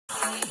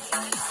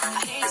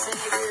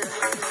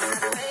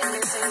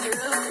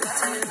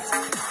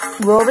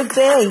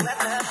Aurora-D.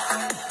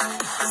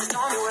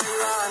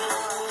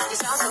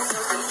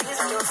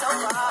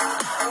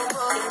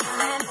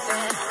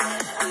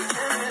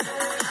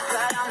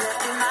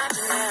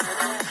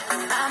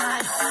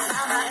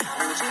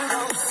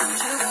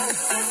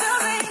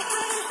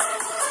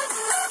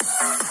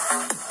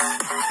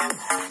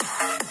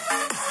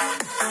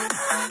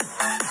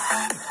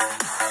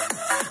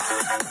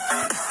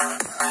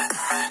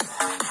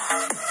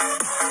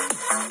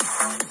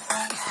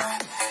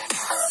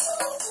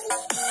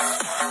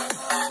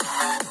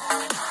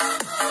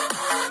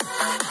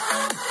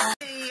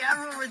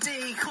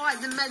 Aurora-D,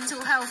 quite the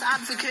mental health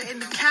advocate in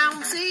the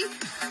county,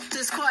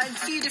 does quite a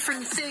few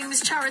different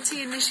things,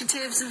 charity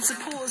initiatives, and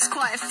supports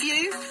quite a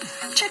few.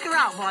 Check her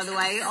out, by the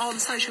way, on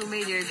social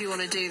media if you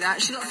want to do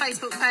that. She's got a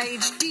Facebook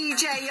page,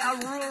 DJ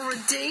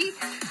Aurora-D,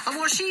 and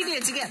what she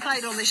did to get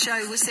played on this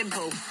show was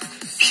simple.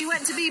 She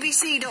went to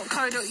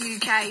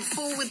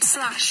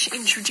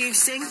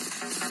bbc.co.uk/introducing.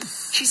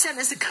 She sent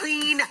us a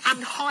clean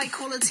and high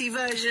quality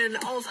version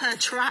of her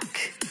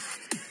track.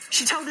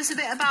 She told us a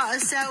bit about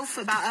herself,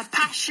 about her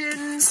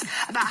passions,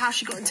 about how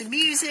she got into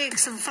music,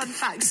 some fun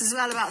facts as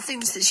well about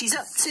things that she's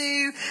up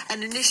to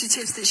and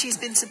initiatives that she's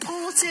been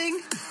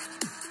supporting.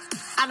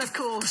 And of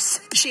course,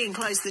 she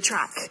enclosed the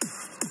track.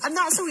 And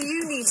that's all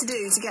you need to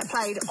do to get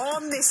played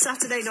on this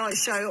Saturday night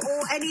show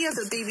or any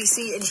other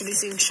BBC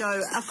introducing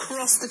show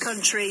across the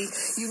country.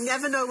 You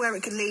never know where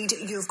it could lead.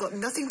 You've got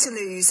nothing to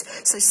lose.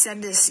 So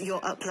send us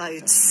your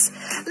uploads.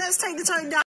 Let's take the time down.